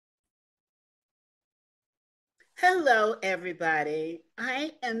Hello, everybody.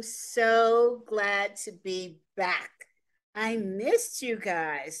 I am so glad to be back. I missed you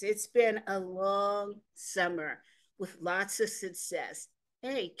guys. It's been a long summer with lots of success.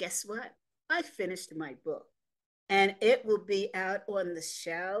 Hey, guess what? I finished my book and it will be out on the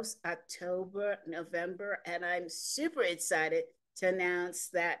shelves October, November, and I'm super excited to announce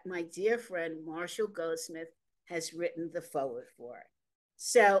that my dear friend Marshall Goldsmith has written the foreword for it.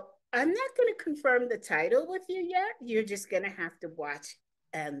 So I'm not going to confirm the title with you yet. You're just going to have to watch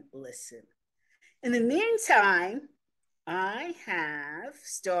and listen. In the meantime, I have,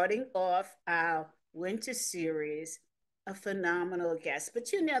 starting off our winter series, a phenomenal guest.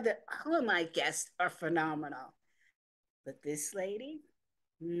 But you know that all of my guests are phenomenal. But this lady,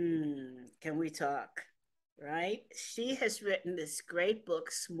 can we talk? Right? She has written this great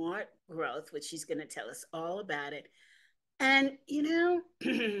book, Smart Growth, which she's going to tell us all about it. And,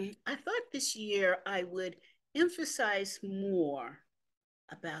 I thought this year I would emphasize more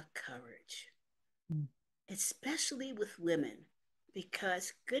about courage, Mm. especially with women,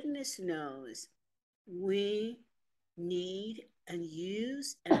 because goodness knows we need and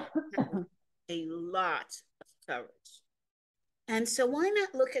use and have a lot of courage. And so, why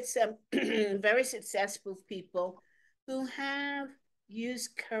not look at some very successful people who have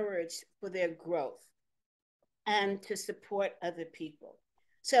used courage for their growth and to support other people?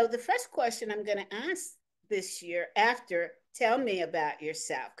 So, the first question I'm going to ask this year after, tell me about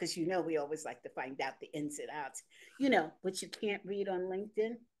yourself, because we always like to find out the ins and outs, what you can't read on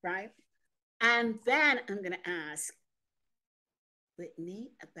LinkedIn, right? And then I'm going to ask Whitney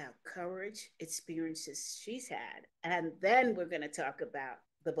about courage experiences she's had. And then we're going to talk about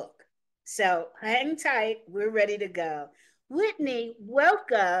the book. So hang tight. We're ready to go. Whitney,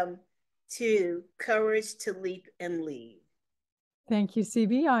 welcome to Courage to Leap and Lead. Thank you,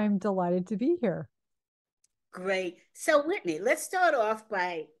 CB. I'm delighted to be here. Great. So, Whitney, let's start off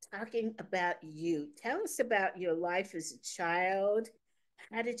by talking about you. Tell us about your life as a child.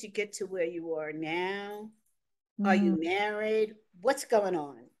 How did you get to where you are now? Are Mm, you married? What's going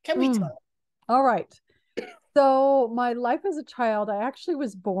on? Can we mm. talk? All right. So, my life as a child, I actually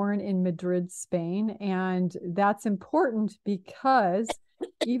was born in Madrid, Spain. And that's important because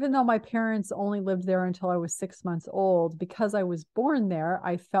even though my parents only lived there until I was 6 months old, because I was born there,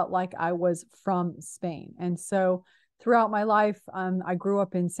 I felt like I was from Spain. And so, throughout my life, I grew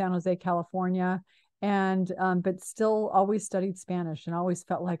up in San Jose, California, and but still always studied Spanish and always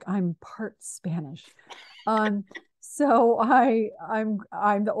felt like I'm part Spanish. Um, so I'm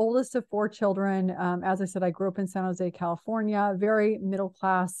the oldest of four children. As I said, I grew up in San Jose, California, very middle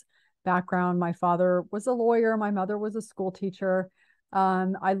class background. My father was a lawyer, my mother was a school teacher.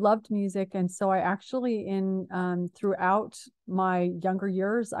 I loved music, and so I actually in throughout my younger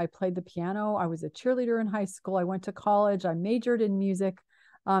years, I played the piano. I was a cheerleader in high school. I went to college. I majored in music,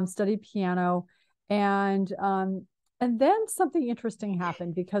 studied piano, and um, and then something interesting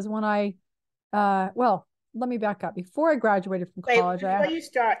happened because when well, let me back up. Before I graduated from Wait, college, before you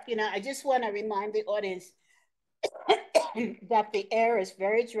start, I just want to remind the audience that the air is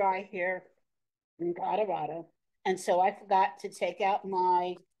very dry here in Colorado. And so I forgot to take out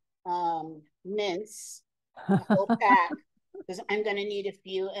my mints, the whole pack, because I'm going to need a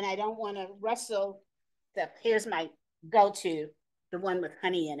few. And I don't want to rustle here's my go to, the one with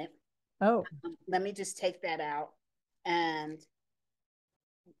honey in it. oh, Let me just take that out. And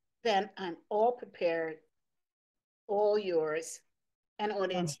then I'm all prepared, all yours. And oh,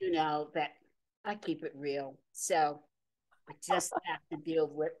 audience, you know that I keep it real. So I just have to deal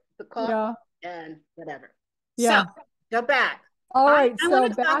with the coffee yeah, and whatever. So yeah. go back. All I, right. I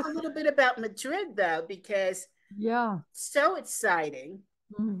want So to talk back, a little bit about Madrid though, because yeah. so exciting.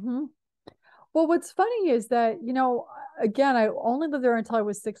 Hmm. Well, what's funny is that, again, I only lived there until I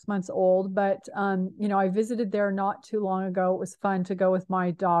was 6 months old, but, I visited there not too long ago. It was fun to go with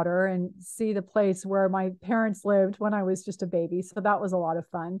my daughter and see the place where my parents lived when I was just a baby. So that was a lot of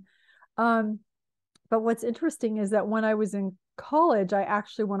fun. Um, But what's interesting is that when I was in college, I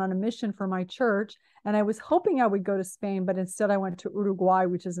actually went on a mission for my church and I was hoping I would go to Spain, but instead I went to Uruguay,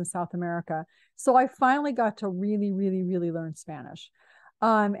 which is in South America. So I finally got to really, really, really learn Spanish.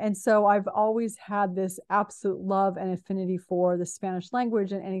 And so I've always had this absolute love and affinity for the Spanish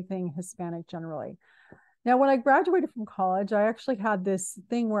language and anything Hispanic generally. Now, when I graduated from college, I actually had this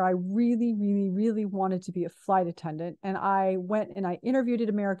thing where I really, really, really wanted to be a flight attendant. And I went and I interviewed at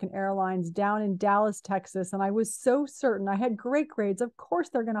American Airlines down in Dallas, Texas. And I was so certain I had great grades. Of course,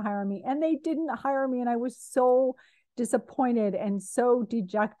 they're going to hire me. And they didn't hire me. And I was so disappointed and so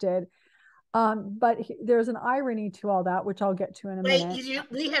dejected. But there's an irony to all that, which I'll get to in a Wait,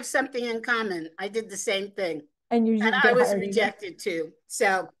 minute. we have something in common. I did the same thing. And you And didn't I get was hired either? rejected too.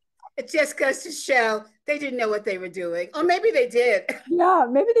 So it just goes to show they didn't know what they were doing. Or maybe they did. Yeah,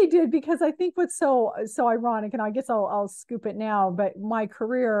 maybe they did, because I think what's so ironic, and I guess I'll scoop it now, but my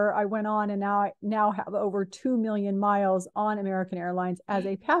career, I went on and now have over 2 million miles on American Airlines as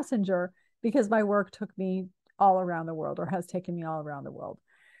a passenger, because my work took me all around the world, or has taken me all around the world.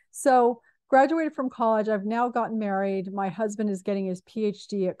 So graduated from college. I've now gotten married. My husband is getting his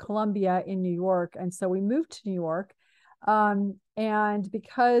PhD at Columbia in New York. And so we moved to New York. And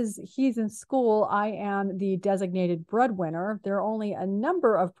because he's in school, I am the designated breadwinner. There are only a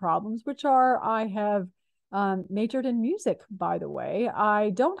number of problems, which are I have majored in music, by the way. I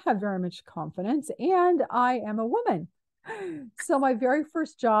don't have very much confidence, and I am a woman. So my very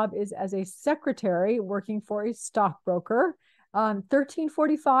first job is as a secretary working for a stockbroker,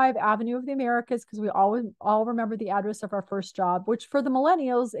 1345 Avenue of the Americas, because we always all remember the address of our first job, which for the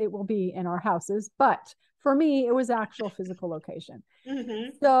millennials, it will be in our houses. But for me, it was actual physical location.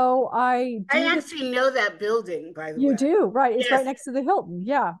 Mm-hmm. So I I do this. actually know that building, by the You way. do, right? It's right Yes. next to the Hilton.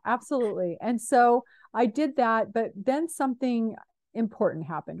 Yeah, absolutely. And so I did that, but then something important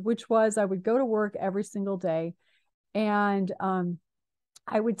happened, which was I would go to work every single day, and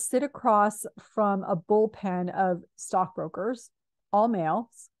I would sit across from a bullpen of stockbrokers, all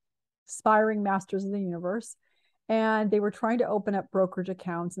males, aspiring masters of the universe. And they were trying to open up brokerage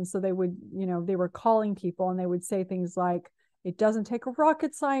accounts. And so they would, they were calling people, and they would say things like, it doesn't take a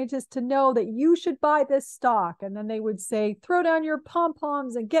rocket scientist to know that you should buy this stock. And then they would say, throw down your pom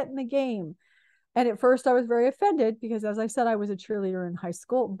poms and get in the game. And at first I was very offended because, as I said, I was a cheerleader in high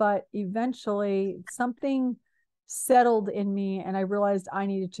school, but eventually something settled in me and I realized I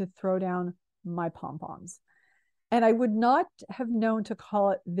needed to throw down my pom poms. And I would not have known to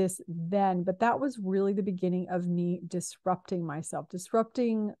call it this then, but that was really the beginning of me disrupting myself,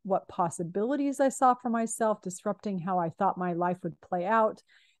 disrupting what possibilities I saw for myself, disrupting how I thought my life would play out.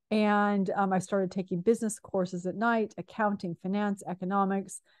 And I started taking business courses at night, accounting, finance,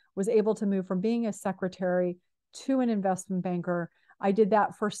 economics, was able to move from being a secretary to an investment banker. I did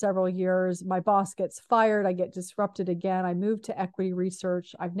that for several years. My boss gets fired. I get disrupted again. I moved to equity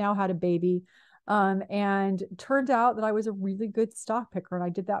research. I've now had a baby. And turned out that I was a really good stock picker. And I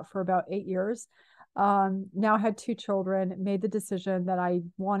did that for about 8 years. Now I had 2 children, made the decision that I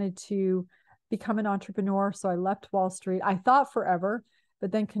wanted to become an entrepreneur. So I left Wall Street. I thought forever,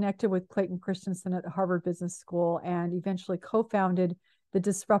 but then connected with Clayton Christensen at Harvard Business School and eventually co-founded the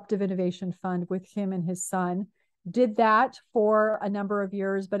Disruptive Innovation Fund with him and his son. Did that for a number of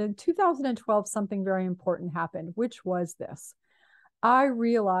years. But in 2012, something very important happened, which was this. I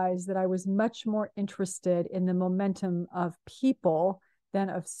realized that I was much more interested in the momentum of people than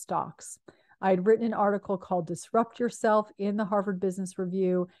of stocks. I had written an article called Disrupt Yourself in the Harvard Business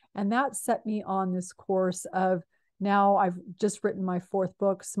Review, and that set me on this course of now I've just written my 4th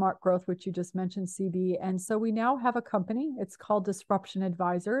book, Smart Growth, which you just mentioned, CB. And so we now have a company. It's called Disruption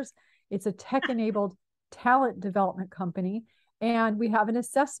Advisors. It's a tech-enabled talent development company. And we have an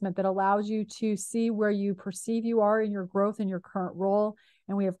assessment that allows you to see where you perceive you are in your growth in your current role.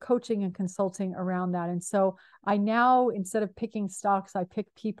 And we have coaching and consulting around that. And so I now, instead of picking stocks, I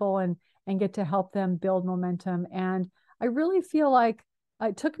pick people and get to help them build momentum. And I really feel like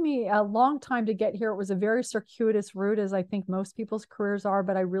it took me a long time to get here. It was a very circuitous route, as I think most people's careers are,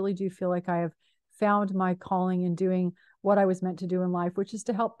 but I really do feel like I have found my calling in doing what I was meant to do in life, which is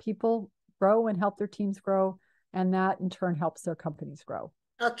to help people grow and help their teams grow. And that in turn helps their companies grow.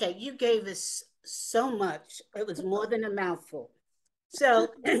 Okay, you gave us so much. It was more than a mouthful. So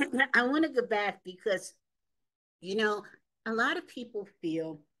I want to go back because, you know, a lot of people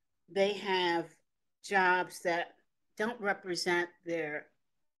feel they have jobs that don't represent their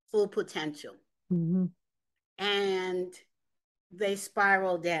full potential Mm-hmm. and they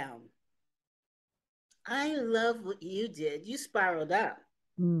spiral down. I love what you did. You spiraled up.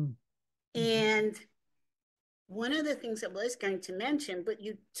 Mm-hmm. And one of the things I was going to mention, but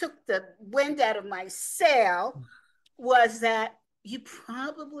you took the wind out of my sail, was that you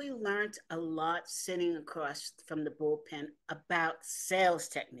probably learned a lot sitting across from the bullpen about sales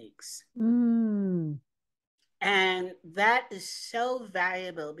techniques. Mm. And that is so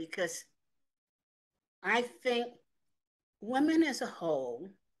valuable because I think women as a whole,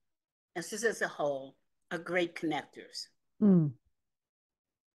 as a whole, are great connectors, Mm.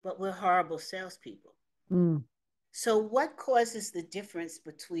 but we're horrible salespeople. Mm. So, what causes the difference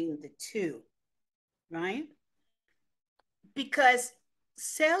between the two, right? Because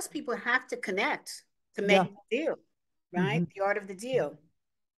salespeople have to connect to Yeah. make the deal, right? Mm-hmm. The art of the deal.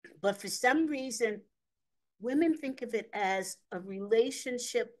 But for some reason, women think of it as a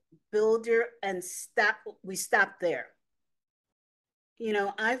relationship builder and we stop there. You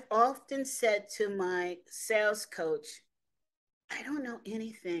know, I've often said to my sales coach, I don't know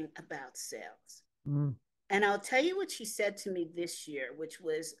anything about sales. Mm. And I'll tell you what she said to me this year, which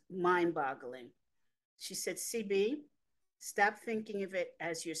was mind boggling. She said, CB, stop thinking of it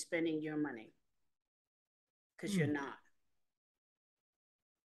as you're spending your money, because you're Mm. not.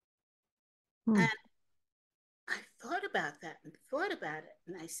 Mm. And I thought about that and thought about it.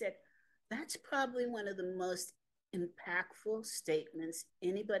 And I said, that's probably one of the most impactful statements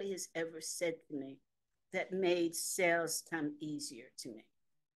anybody has ever said to me that made sales come easier to me.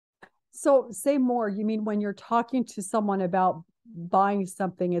 So say more. You mean when you're talking to someone about buying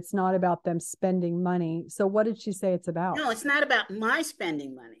something, it's not about them spending money. So what did she say it's about? No, it's not about my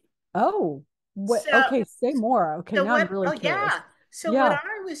spending money. Oh, what? So, Okay, say more. Okay, so now I'm what? really Oh, curious. yeah. So, what Yeah.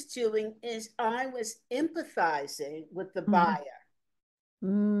 I was doing is I was empathizing with the Mhm. buyer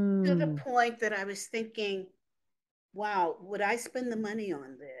to the Mm. point that I was thinking, wow, would I spend the money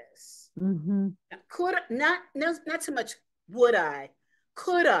on this? Mhm. Could not no, not so much would I,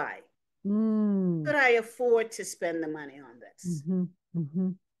 could I? Mm. Could I afford to spend the money on this? Mhm.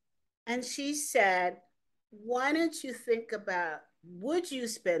 Mhm. And she said, why don't you think about would you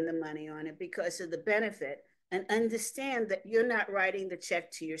spend the money on it because of the benefit and understand that you're not writing the check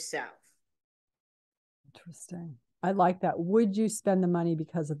to yourself? Interesting. I like that. Would you spend the money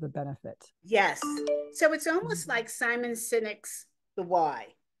because of the benefit? Yes. So it's almost Mhm. like Simon Sinek's The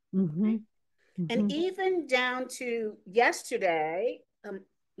Why. Right? Mhm. And Mhm. even down to yesterday,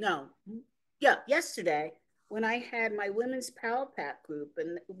 no, yeah, yesterday, when I had my women's Power Pack group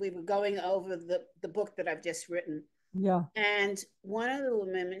and we were going over the book that I've just written. Yeah. And one of the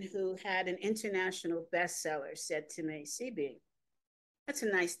women who had an international bestseller said to me, CB, that's a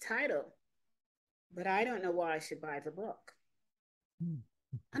nice title, but I don't know why I should buy the book. Mm.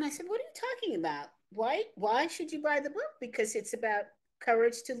 And I said, what are you talking about? Why should you buy the book? Because it's about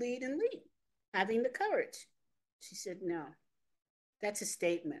courage to lead and lead, having the courage. She said, no, that's a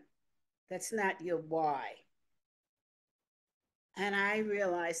statement. That's not your why. And I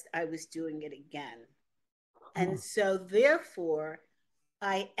realized I was doing it again. And Huh. so, therefore,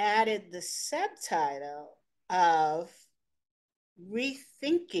 I added the subtitle of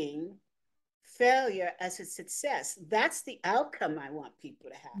rethinking failure as a success. That's the outcome I want people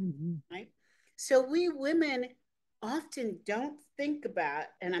to have, Mhm. right? So we women often don't think about,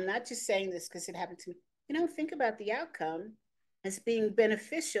 and I'm not just saying this because it happened to me, you don't think about the outcome as being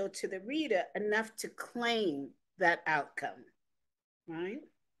beneficial to the reader enough to claim that outcome, right?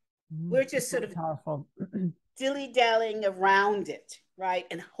 Mhm. We're just sort So of powerful. dilly-dallying around it, right?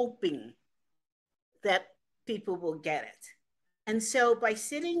 And hoping that people will get it. And so by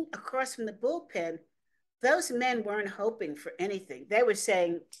sitting across from the bullpen, those men weren't hoping for anything. They were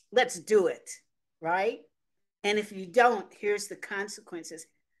saying, let's do it, right? And if you don't, here's the consequences.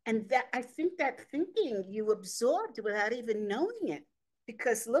 And that I think that thinking you absorbed without even knowing it.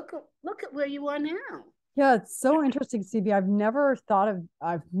 Because look at where you are now. Yeah, it's so interesting, CB. I've never thought of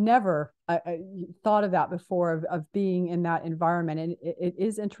that before of being in that environment. And it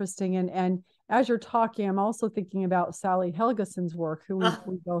is interesting. And as you're talking, I'm also thinking about Sally Helgeson's work, who Oh,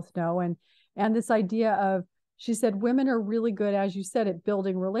 we both know, and this idea of she said women are really good, as you said, at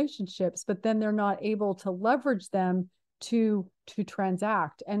building relationships, but then they're not able to leverage them to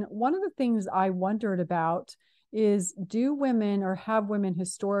transact. And one of the things I wondered about is do women or have women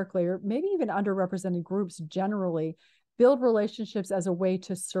historically, or maybe even underrepresented groups generally, build relationships as a way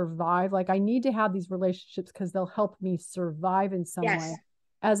to survive? Like, I need to have these relationships because they'll help me survive in some way, yes.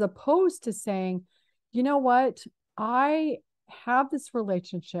 as opposed to saying, you know what, I have this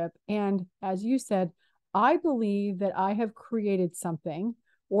relationship. And as you said, I believe that I have created something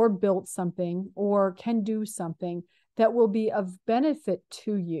or built something or can do something that will be of benefit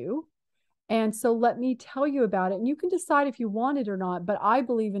to you, and so let me tell you about it. And you can decide if you want it or not, but I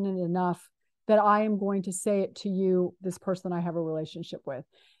believe in it enough that I am going to say it to you, this person I have a relationship with.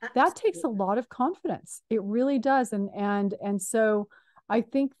 That takes a Absolutely. lot of confidence. It really does. And so I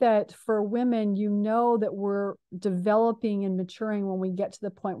think that for women, you know that we're developing and maturing when we get to the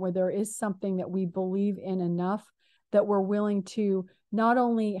point where there is something that we believe in enough that we're willing to not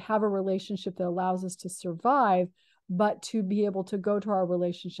only have a relationship that allows us to survive, but to be able to go to our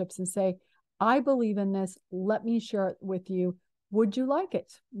relationships and say, I believe in this. Let me share it with you. Would you like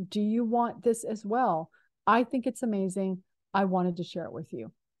it? Do you want this as well? I think it's amazing. I wanted to share it with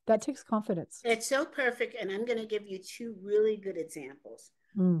you. That takes confidence. It's so perfect. And I'm going to give you two really good examples.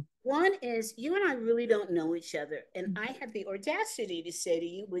 Mm. One is you and I really don't know each other. And I had the audacity to say to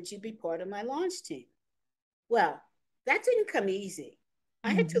you, would you be part of my launch team? Well, that didn't come easy.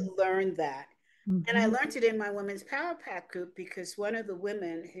 I had to learn that. And I Mm-hmm. learned it in my Women's Power Pack group because one of the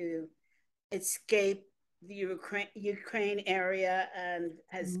women who escaped the Ukraine area and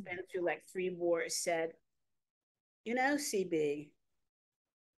has been through like 3 wars said, you know, CB,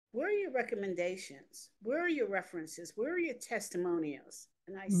 where are your recommendations? Where are your references? Where are your testimonials?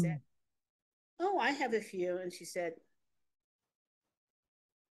 And I said, Mm-hmm. oh, I have a few. And she said,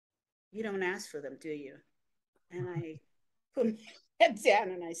 you don't ask for them, do you? And I put my head down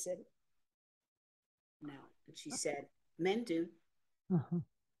and I said, no. And she said, men do. Uh-huh.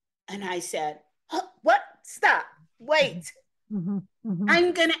 And I said, huh, what? Stop. Wait. Mm-hmm. Mm-hmm.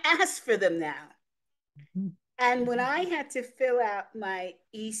 I'm going to ask for them now. Mm-hmm. And when I had to fill out my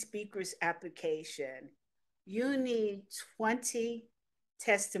e-speakers application, you need 20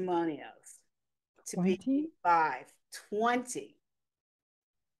 testimonials to be 20? 20.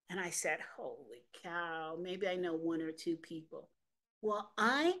 And I said, holy cow, maybe I know 1 or 2 people. Well,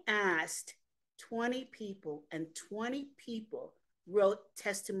 I asked 20 people, and 20 people wrote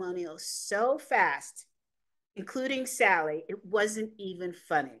testimonials so fast, including Sally, it wasn't even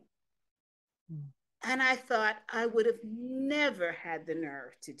funny. And I thought I would have never had the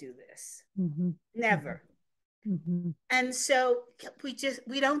nerve to do this. Mm-hmm. Never. Mm-hmm. And so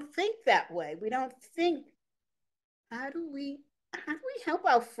we don't think that way. We don't think, how do we help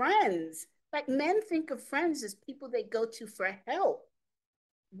our friends? Like men think of friends as people they go to for help.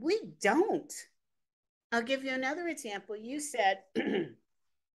 We don't. I'll give you another example. You said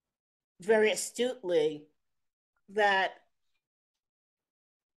very astutely that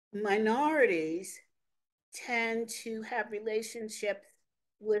minorities tend to have relationships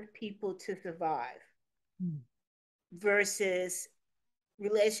with people to survive versus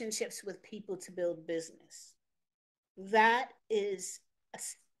relationships with people to build business. That is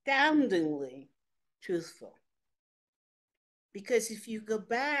astoundingly truthful. Because if you go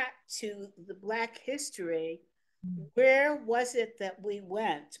back to the Black history, where was it that we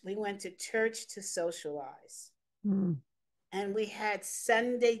went? We went to church to socialize. Mm-hmm. And we had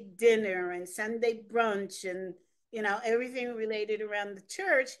Sunday dinner and Sunday brunch and, everything related around the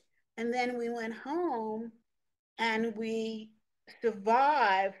church. And then we went home and we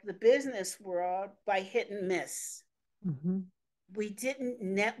survived the business world by hit and miss. Mm-hmm. We didn't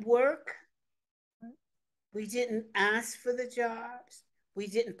network. We didn't ask for the jobs. We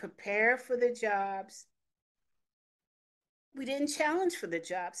didn't prepare for the jobs. We didn't challenge for the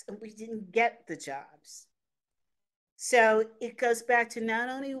jobs, and we didn't get the jobs. So it goes back to not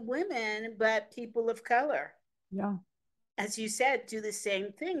only women, but people of color. Yeah. As you said, do the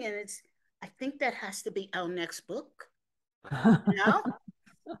same thing. And I think that has to be our next book. No?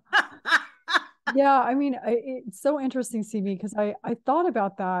 Yeah, I mean, it's so interesting, CB, because I thought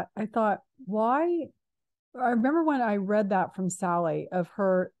about that. I thought, why? I remember when I read that from Sally of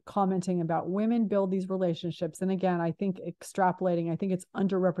her commenting about women build these relationships. And again, I think extrapolating, I think it's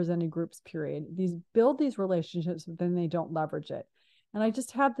underrepresented groups, period. These build these relationships, but then they don't leverage it. And I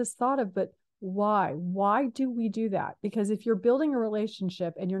just had this thought of, but why? Why do we do that? Because if you're building a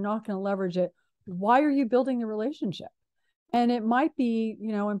relationship and you're not going to leverage it, why are you building the relationship? And it might be,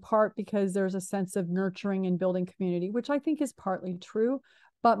 in part because there's a sense of nurturing and building community, which I think is partly true.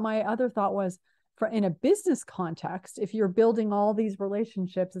 But my other thought was, in a business context, if you're building all these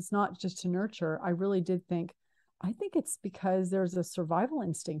relationships, it's not just to nurture. I really did think, I think it's because there's a survival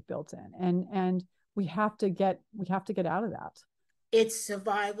instinct built in, and we have to get out of that. It's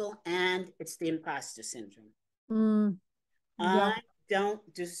survival and it's the imposter syndrome. Yeah. I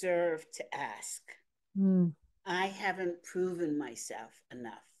don't deserve to ask. Mm. I haven't proven myself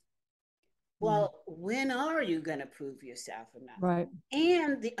enough. Mm. Well, when are you going to prove yourself enough? Right.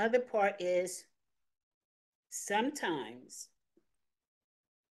 And the other part is sometimes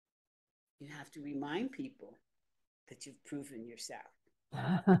you have to remind people that you've proven yourself.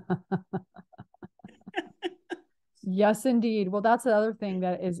 Yes, indeed. Well, that's the other thing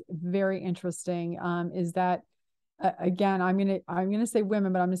that is very interesting, is that again, I'm gonna say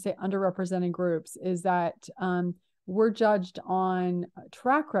women, but I'm gonna say underrepresented groups, is that we're judged on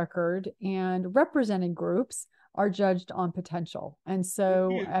track record, and represented groups are judged on potential. And so,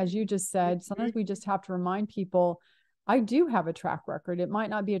 Mm-hmm. as you just said, sometimes we just have to remind people, I do have a track record. It might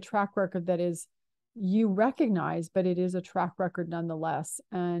not be a track record that is you recognize, but it is a track record nonetheless.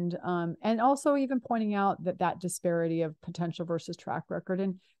 And also even pointing out that disparity of potential versus track record.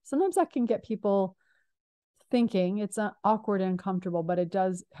 And sometimes that can get people thinking. It's awkward and uncomfortable, but it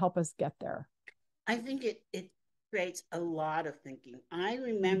does help us get there. I think it creates a lot of thinking. I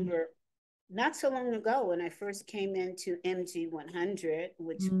remember not so long ago when I first came into MG 100,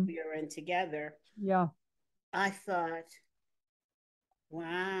 which Mm-hmm. we are in together, Yeah. I thought,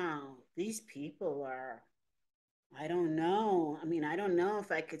 Wow. These people are, I don't know. I mean, I don't know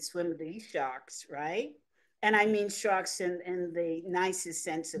if I could swim with these sharks, right? And I mean sharks in the nicest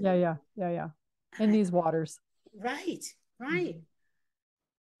sense of Yeah, the yeah, yeah, yeah. In I, these waters. right, right. Mhm.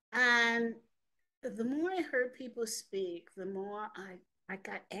 And the more I heard people speak, the more I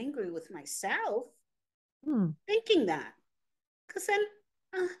got angry with myself Hmm. thinking that. Because then,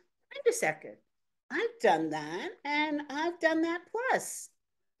 wait a second. I've done that and I've done that plus.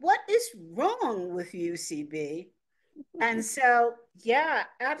 What is wrong with UCB? And so, yeah,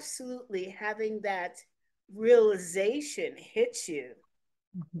 absolutely having that realization hits you.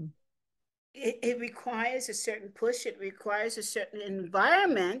 Mhm. It requires a certain push, it requires a certain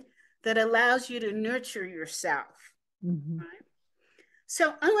environment that allows you to nurture yourself. Mhm. Right?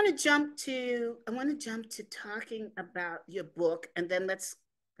 So I want to jump to talking about your book, and then let's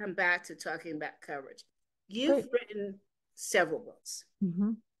come back to talking about coverage. You've Great. written several books.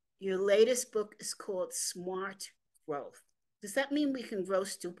 Mhm. Your latest book is called Smart Growth. Does that mean we can grow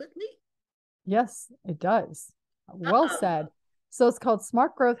stupidly? Yes, it does. Well Uh-oh. said. So it's called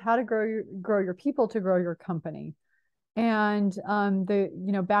Smart Growth: How to Grow Your People to Grow Your Company. And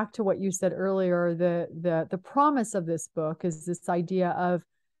back to what you said earlier, the promise of this book is this idea of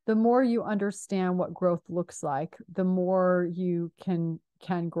the more you understand what growth looks like, the more you can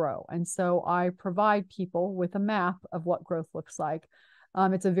grow. And so I provide people with a map of what growth looks like.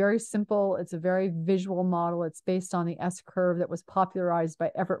 It's a very simple, it's a very visual model. It's based on the S curve that was popularized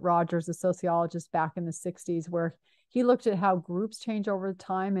by Everett Rogers, a sociologist back in the 60s, where he looked at how groups change over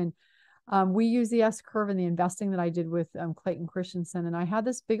time. And we use the S curve in the investing that I did with Clayton Christensen. And I had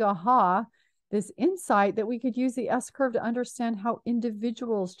this big aha, this insight that we could use the S curve to understand how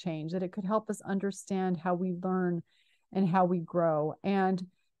individuals change, that it could help us understand how we learn and how we grow. And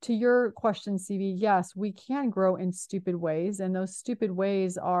to your question, CV, yes, we can grow in stupid ways. And those stupid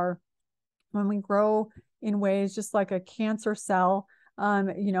ways are when we grow in ways just like a cancer cell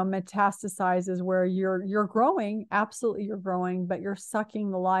metastasizes, where you're growing, absolutely you're growing, but you're sucking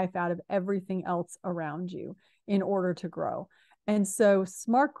the life out of everything else around you in order to grow. And so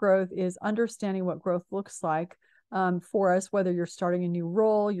smart growth is understanding what growth looks like for us, whether you're starting a new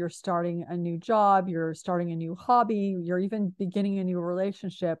role, you're starting a new job, you're starting a new hobby, you're even beginning a new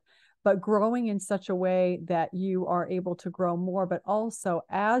relationship, but growing in such a way that you are able to grow more. But also,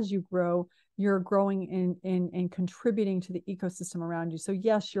 as you grow, you're growing in contributing to the ecosystem around you. So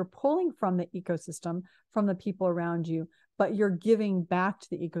yes, you're pulling from the ecosystem, from the people around you, but you're giving back to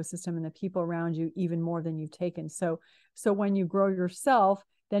the ecosystem and the people around you even more than you've taken. So when you grow yourself,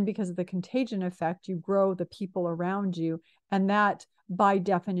 then because of the contagion effect, you grow the people around you, and that by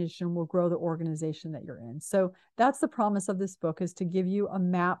definition will grow the organization that you're in. So that's the promise of this book, is to give you a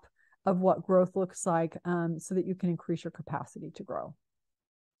map of what growth looks like, so that you can increase your capacity to grow.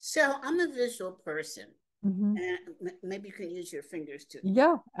 So I'm a visual person, Mm-hmm. and maybe you can use your fingers too.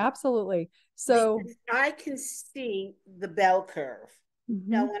 Yeah, absolutely. So, Because I can see the bell curve.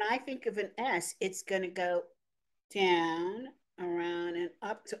 Now, mhm, when I think of an S, it's going to go down, around, and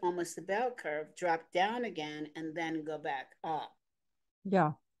up to almost the bell curve, drop down again, and then go back up.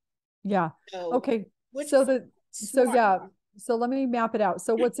 yeah, yeah. So, Okay. which So part? the so Smart. yeah, so let me map it out.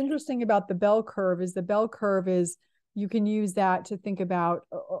 So what's interesting about the bell curve is you can use that to think about,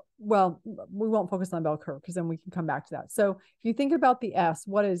 well, we won't focus on the bell curve because then we can come back to that. So if you think about the S,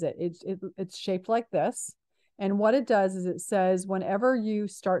 what is it? It's shaped like this. And what it does is it says whenever you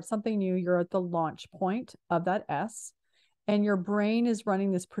start something new, you're at the launch point of that S. And your brain is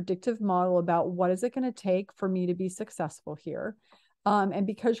running this predictive model about what is it going to take for me to be successful here. And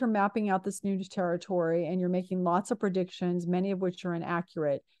because you're mapping out this new territory and you're making lots of predictions, many of which are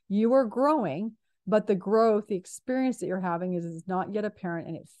inaccurate, you are growing, but the growth, the experience that you're having is not yet apparent,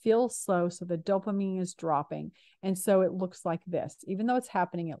 and it feels slow. So the dopamine is dropping. And so it looks like this. Even though it's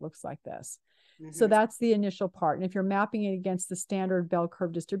happening, it looks like this. So Mm-hmm. that's the initial part. And if you're mapping it against the standard bell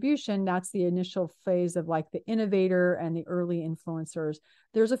curve distribution, that's the initial phase of like the innovator and the early influencers.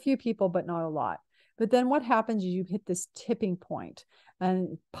 There's a few people, but not a lot. But then what happens is you hit this tipping point,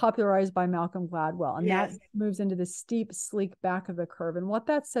 and popularized by Malcolm Gladwell. And that Yes. moves into the steep, sleek back of the curve. And what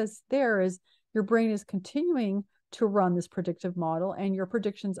that says there is your brain is continuing to run this predictive model, and your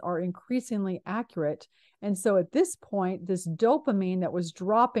predictions are increasingly accurate. And so at this point, this dopamine that was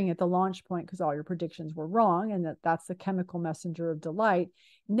dropping at the launch point because all your predictions were wrong, and that's the chemical messenger of delight,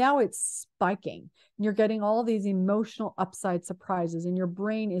 now it's spiking. You're getting all these emotional upside surprises, and your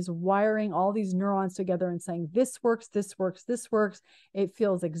brain is wiring all these neurons together and saying, this works, this works, this works. It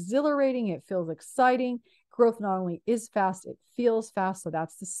feels exhilarating. It feels exciting. Growth not only is fast, it feels fast. So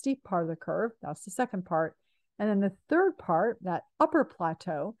that's the steep part of the curve. That's the second part. And then the third part, that upper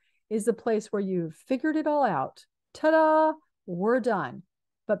plateau, is the place where you've figured it all out. Ta-da, we're done.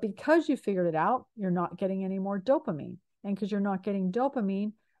 But because you figured it out, you're not getting any more dopamine. And because you're not getting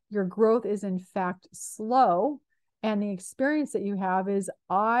dopamine, your growth is in fact slow. And the experience that you have is,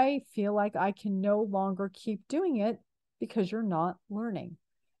 I feel like I can no longer keep doing it because you're not learning.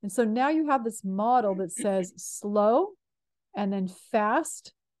 And so now you have this model that says slow and then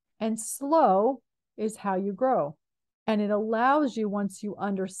fast, and slow is how you grow. And it allows you, once you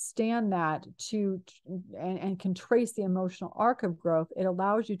understand that, and can trace the emotional arc of growth, it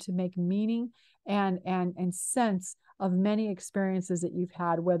allows you to make meaning and sense of many experiences that you've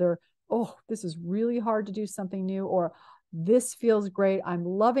had, whether, oh, this is really hard to do something new, or this feels great, I'm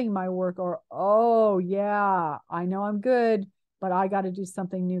loving my work, or, oh yeah, I know I'm good, but I got to do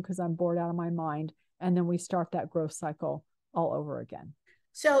something new because I'm bored out of my mind. And then we start that growth cycle all over again.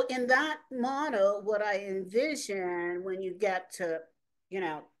 So in that model, what I envision when you get to,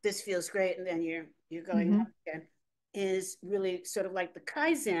 this feels great, and then you're going Mm-hmm. up again, is really sort of like the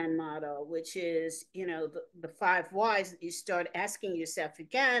Kaizen model, which is, the five whys that you start asking yourself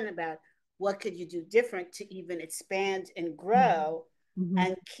again about what could you do different to even expand and grow Mm-hmm.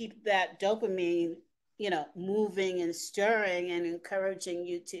 and keep that dopamine, moving and stirring and encouraging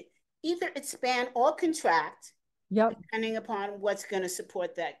you to either expand or contract Yep. depending upon what's going to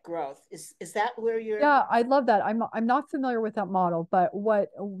support that growth. Is that where you're? Yeah, I love that. I'm not familiar with that model, but what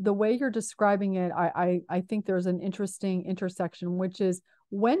the way you're describing it, I think there's an interesting intersection, which is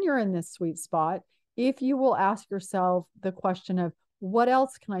when you're in this sweet spot, if you will ask yourself the question of, what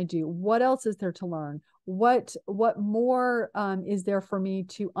else can I do? What else is there to learn? What more is there for me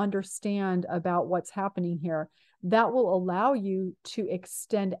to understand about what's happening here? That will allow you to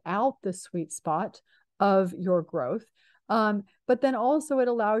extend out the sweet spot of your growth. But then also it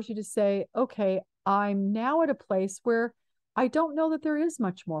allows you to say, okay, I'm now at a place where I don't know that there is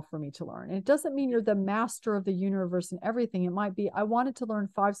much more for me to learn. And it doesn't mean you're the master of the universe and everything. It might be, I wanted to learn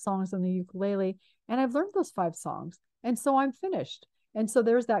 5 songs on the ukulele, and I've learned those 5 songs. And so I'm finished. And so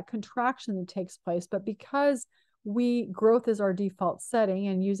there's that contraction that takes place. But because growth is our default setting,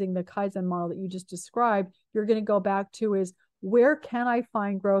 and using the Kaizen model that you just described, you're going to go back to is, where can I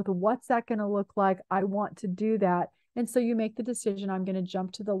find growth? What's that going to look like? I want to do that. And so you make the decision, I'm going to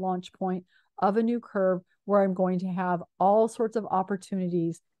jump to the launch point of a new curve where I'm going to have all sorts of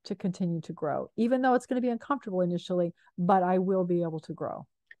opportunities to continue to grow, even though it's going to be uncomfortable initially, but I will be able to grow.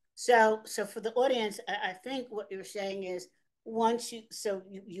 So for the audience, I think what you're saying is, once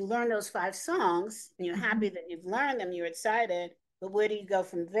you learn those 5 songs and you're Mm-hmm. happy that you've learned them, you're excited, but where do you go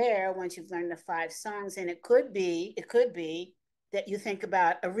from there once you've learned the 5 songs? And it could be that you think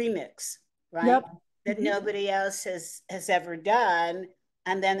about a remix, right? Yep. That Mm-hmm. nobody else has ever done,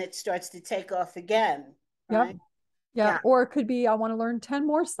 and then it starts to take off again, Yep. right? Yeah. Yeah. Or it could be, I want to learn 10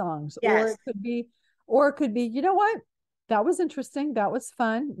 more songs. Yes. Or it could be, you know what? That was interesting. That was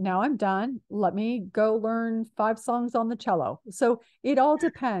fun. Now I'm done. Let me go learn 5 songs on the cello. So it all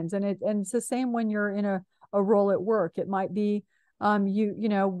depends. And it's the same when you're in a role at work. It might be,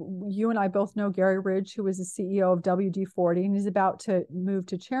 you and I both know Gary Ridge, who was the CEO of WD-40, and he's about to move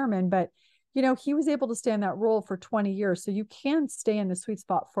to chairman, but he was able to stay in that role for 20 years. So you can stay in the sweet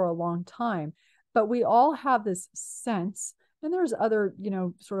spot for a long time. But we all have this sense, and there's other,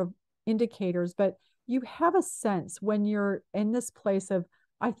 sort of indicators, but you have a sense when you're in this place of,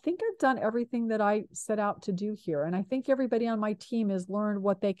 I think I've done everything that I set out to do here. And I think everybody on my team has learned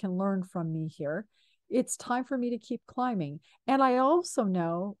what they can learn from me here. It's time for me to keep climbing. And I also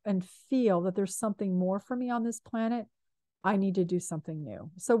know and feel that there's something more for me on this planet. I need to do something new.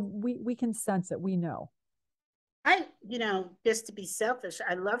 So we can sense it. We know. Just to be selfish,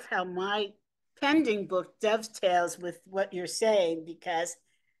 I love how my pending book dovetails with what you're saying, because,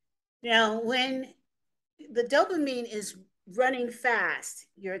 when the dopamine is running fast,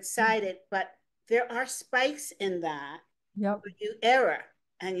 you're excited, but there are spikes in that Yep. where you error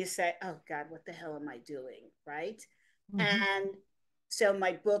and you say, oh God, what the hell am I doing? Right. Mm-hmm. And so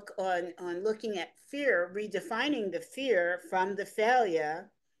my book on looking at fear, redefining the fear from the failure,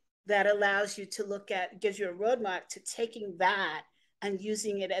 that allows you to look at, gives you a roadmap to taking that and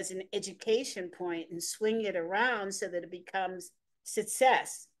using it as an education point and swing it around so that it becomes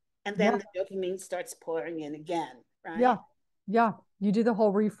success. And then Yeah. the dopamine starts pouring in again, Yeah. right? Yeah. You do the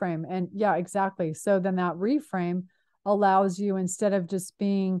whole reframe. And yeah, exactly. So then that reframe allows you, instead of just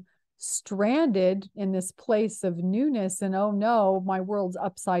being stranded in this place of newness and, oh no, my world's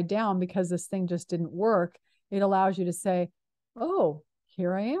upside down because this thing just didn't work, it allows you to say, oh,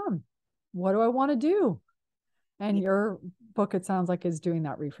 here I am. What do I want to do? And Yeah. book, it sounds like, is doing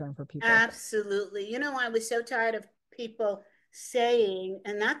that reframe for people. Absolutely. You know, I was so tired of people saying,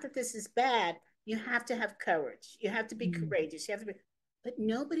 and not that this is bad, you have to have courage. You have to be Mm. courageous. You have to be, but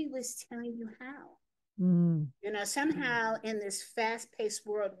nobody was telling you how. Mm. You know, somehow in this fast-paced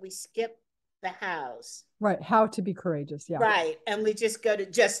world, we skip the hows. Right. How to be courageous. Yeah. Right. And we just go to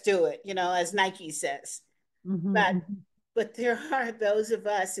just do it, you know, as Nike says. Mm-hmm, But mm-hmm. but there are those of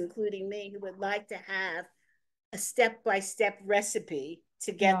us, including me, who would like to have a step-by-step recipe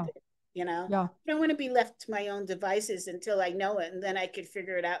to get Yeah. there, you know. Yeah. I don't want to be left to my own devices until I know it and then I could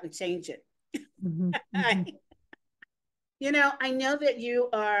figure it out and change it. Mm-hmm, mm-hmm. I, you know, I know that you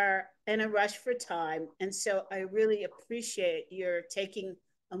are in a rush for time, and so I really appreciate your taking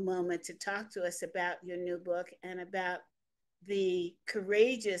a moment to talk to us about your new book and about the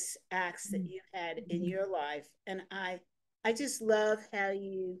courageous acts that you had in Mm-hmm. your life. And I just love how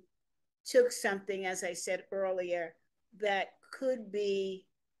you took something, as I said earlier, that could be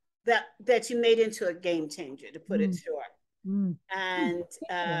that you made into a game changer, to put it Mm-hmm. short. Mm-hmm. And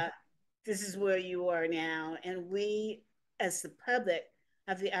Thank you. this is where you are now, and we, as the public,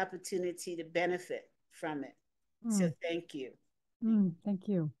 have the opportunity to benefit from it. So Mm, thank you. thank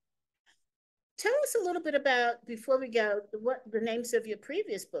you. Tell us a little bit about, before we go, what the names of your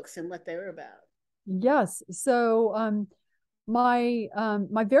previous books and what they were about. Yes. So my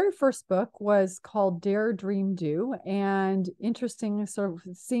very first book was called Dare Dream Do. And interesting, sort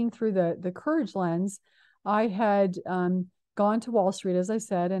of seeing through the courage lens, I had gone to Wall Street, as I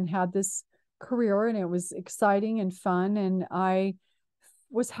said, and had this career, and it was exciting and fun. And I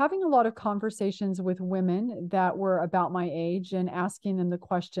was having a lot of conversations with women that were about my age and asking them the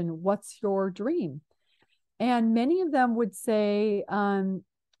question, what's your dream? And many of them would say,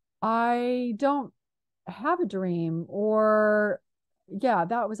 I don't have a dream, or yeah,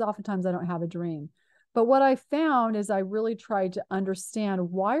 that was oftentimes I don't have a dream. But what I found is I really tried to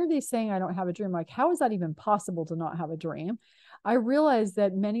understand, why are they saying I don't have a dream? Like, how is that even possible to not have a dream? I realized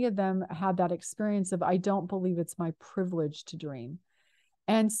that many of them had that experience of, I don't believe it's my privilege to dream.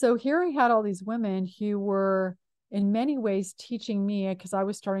 And so here I had all these women who were in many ways teaching me, because I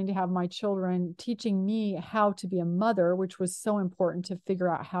was starting to have my children, teaching me how to be a mother, which was so important to figure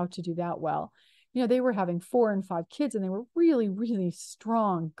out how to do that well. You know, they were having 4 and 5 kids, and they were really, really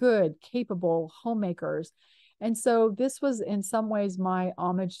strong, good, capable homemakers. And so this was in some ways my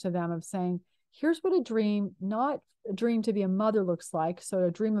homage to them, of saying, here's what a dream, not a dream to be a mother, looks like. So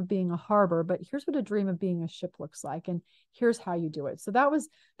a dream of being a harbor, but here's what a dream of being a ship looks like. And here's how you do it. So that was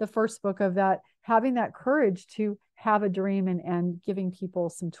the first book of that, having that courage to have a dream, and giving people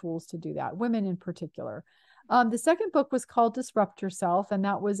some tools to do that, women in particular. The second book was called Disrupt Yourself, and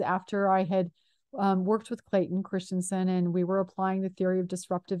that was after I had worked with Clayton Christensen, and we were applying the theory of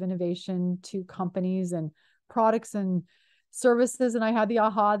disruptive innovation to companies and products and services. And I had the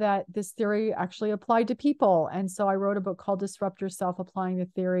aha that this theory actually applied to people. And so I wrote a book called Disrupt Yourself, applying the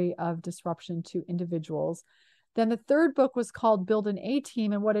theory of disruption to individuals. Then the third book was called Build an A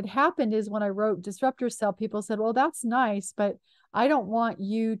Team. And what had happened is, when I wrote Disrupt Yourself, people said, well, that's nice, but I don't want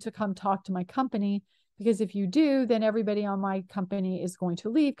you to come talk to my company, because if you do, then everybody on my company is going to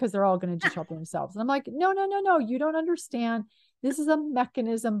leave, because they're all going to disrupt themselves. And I'm like, no, no, no, no, you don't understand. This is a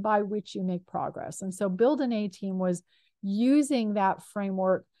mechanism by which you make progress. And so Build an A Team was using that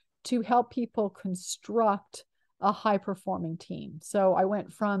framework to help people construct a high performing team. So I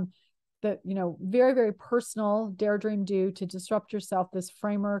went from the, very, very personal Dare Dream Do to Disrupt Yourself, this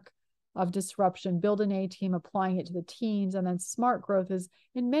framework of disruption, Build an A Team, applying it to the teams. And then Smart Growth is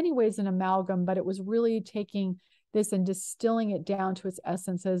in many ways an amalgam, but it was really taking this and distilling it down to its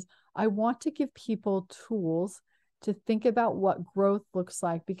essence as, I want to give people tools to think about what growth looks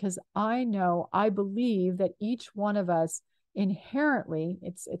like, because I believe that each one of us inherently,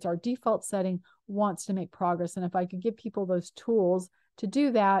 it's our default setting, wants to make progress. And if I could give people those tools to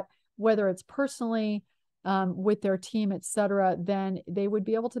do that, whether it's personally, with their team, et cetera, then they would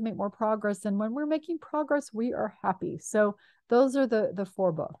be able to make more progress. And when we're making progress, we are happy. So those are the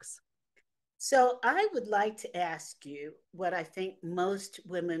 4 books. So I would like to ask you what I think most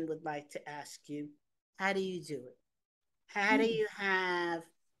women would like to ask you. How do you do it? How do Mm. you have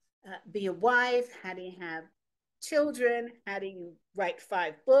be a wife? How do you have children? How do you write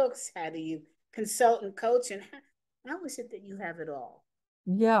 5 books? How do you consult and coach? And how is it that you have it all?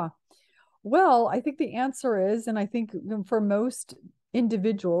 Yeah. Well, I think the answer is, and I think for most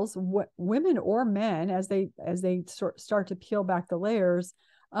individuals, women or men, as they start to peel back the layers,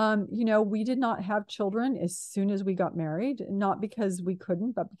 we did not have children as soon as we got married, not because we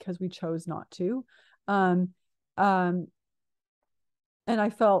couldn't, but because we chose not to. Um, um, and I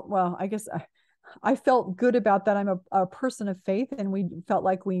felt, well, I guess I felt good about that. I'm a person of faith, and we felt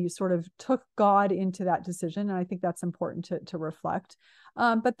like we sort of took God into that decision. And I think that's important to reflect.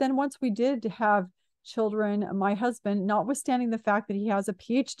 But then once we did have children, my husband, notwithstanding the fact that he has a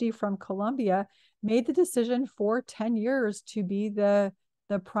PhD from Columbia, made the decision for 10 years to be the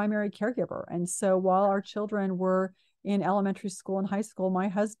primary caregiver. And so while our children were in elementary school and high school, my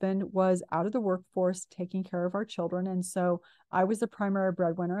husband was out of the workforce taking care of our children. And so I was the primary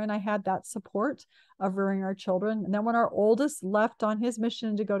breadwinner, and I had that support of rearing our children. And then when our oldest left on his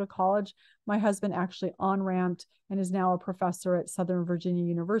mission to go to college, my husband actually on-ramped and is now a professor at Southern Virginia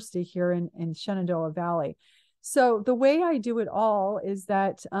University here in Shenandoah Valley. So the way I do it all is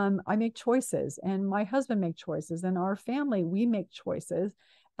that I make choices, and my husband make choices, and our family, we make choices.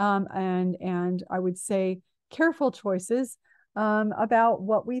 And I would say careful choices about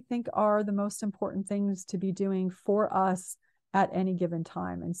what we think are the most important things to be doing for us at any given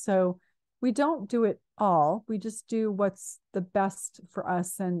time. And so we don't do it all. We just do what's the best for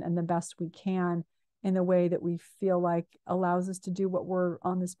us and the best we can in the way that we feel like allows us to do what we're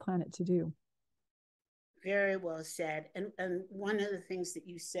on this planet to do. Very well said. And one of the things that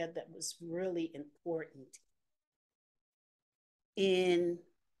you said that was really important in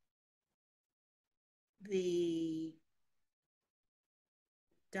the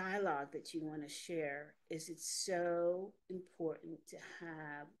dialogue that you want to share is it's so important to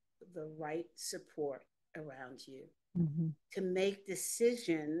have the right support around you to make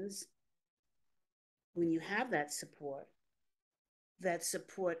decisions when you have that support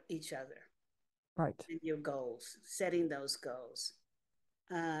each other. Right. And your goals, setting those goals.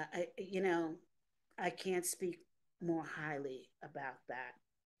 I can't speak more highly about that.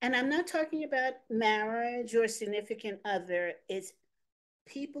 And I'm not talking about marriage or significant other. It's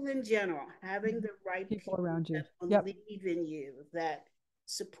people in general, having the right people around you that believe in you, that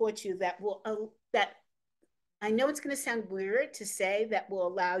support you, that I know it's going to sound weird to say that will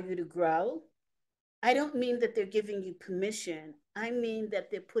allow you to grow. I don't mean that they're giving you permission. I mean that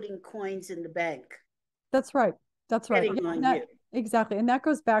they're putting coins in the bank. That's right. That's right. Betting on that, you. exactly. And that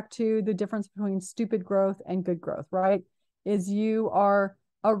goes back to the difference between stupid growth and good growth, right? Is you are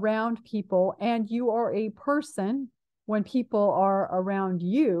around people and you are a person when people are around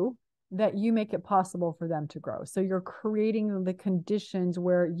you that you make it possible for them to grow. So you're creating the conditions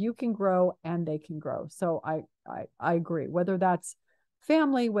where you can grow and they can grow. So I agree. Whether that's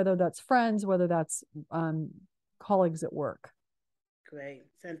family, whether that's friends, whether that's colleagues at work. Great.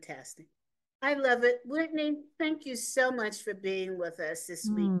 Fantastic. I love it. Whitney, thank you so much for being with us this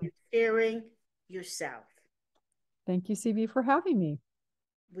week and sharing yourself. Thank you, CB, for having me.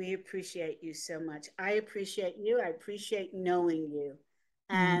 We appreciate you so much. I appreciate you. I appreciate knowing you.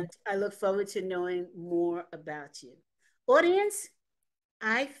 And I look forward to knowing more about you. Audience,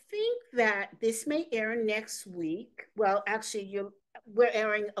 I think that this may air next week. Well, actually, we're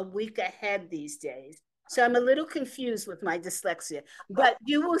airing a week ahead these days. So I'm a little confused with my dyslexia, but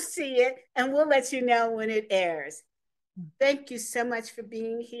you will see it and we'll let you know when it airs. Thank you so much for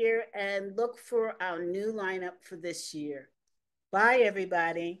being here and look for our new lineup for this year. Bye,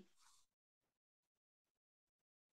 everybody.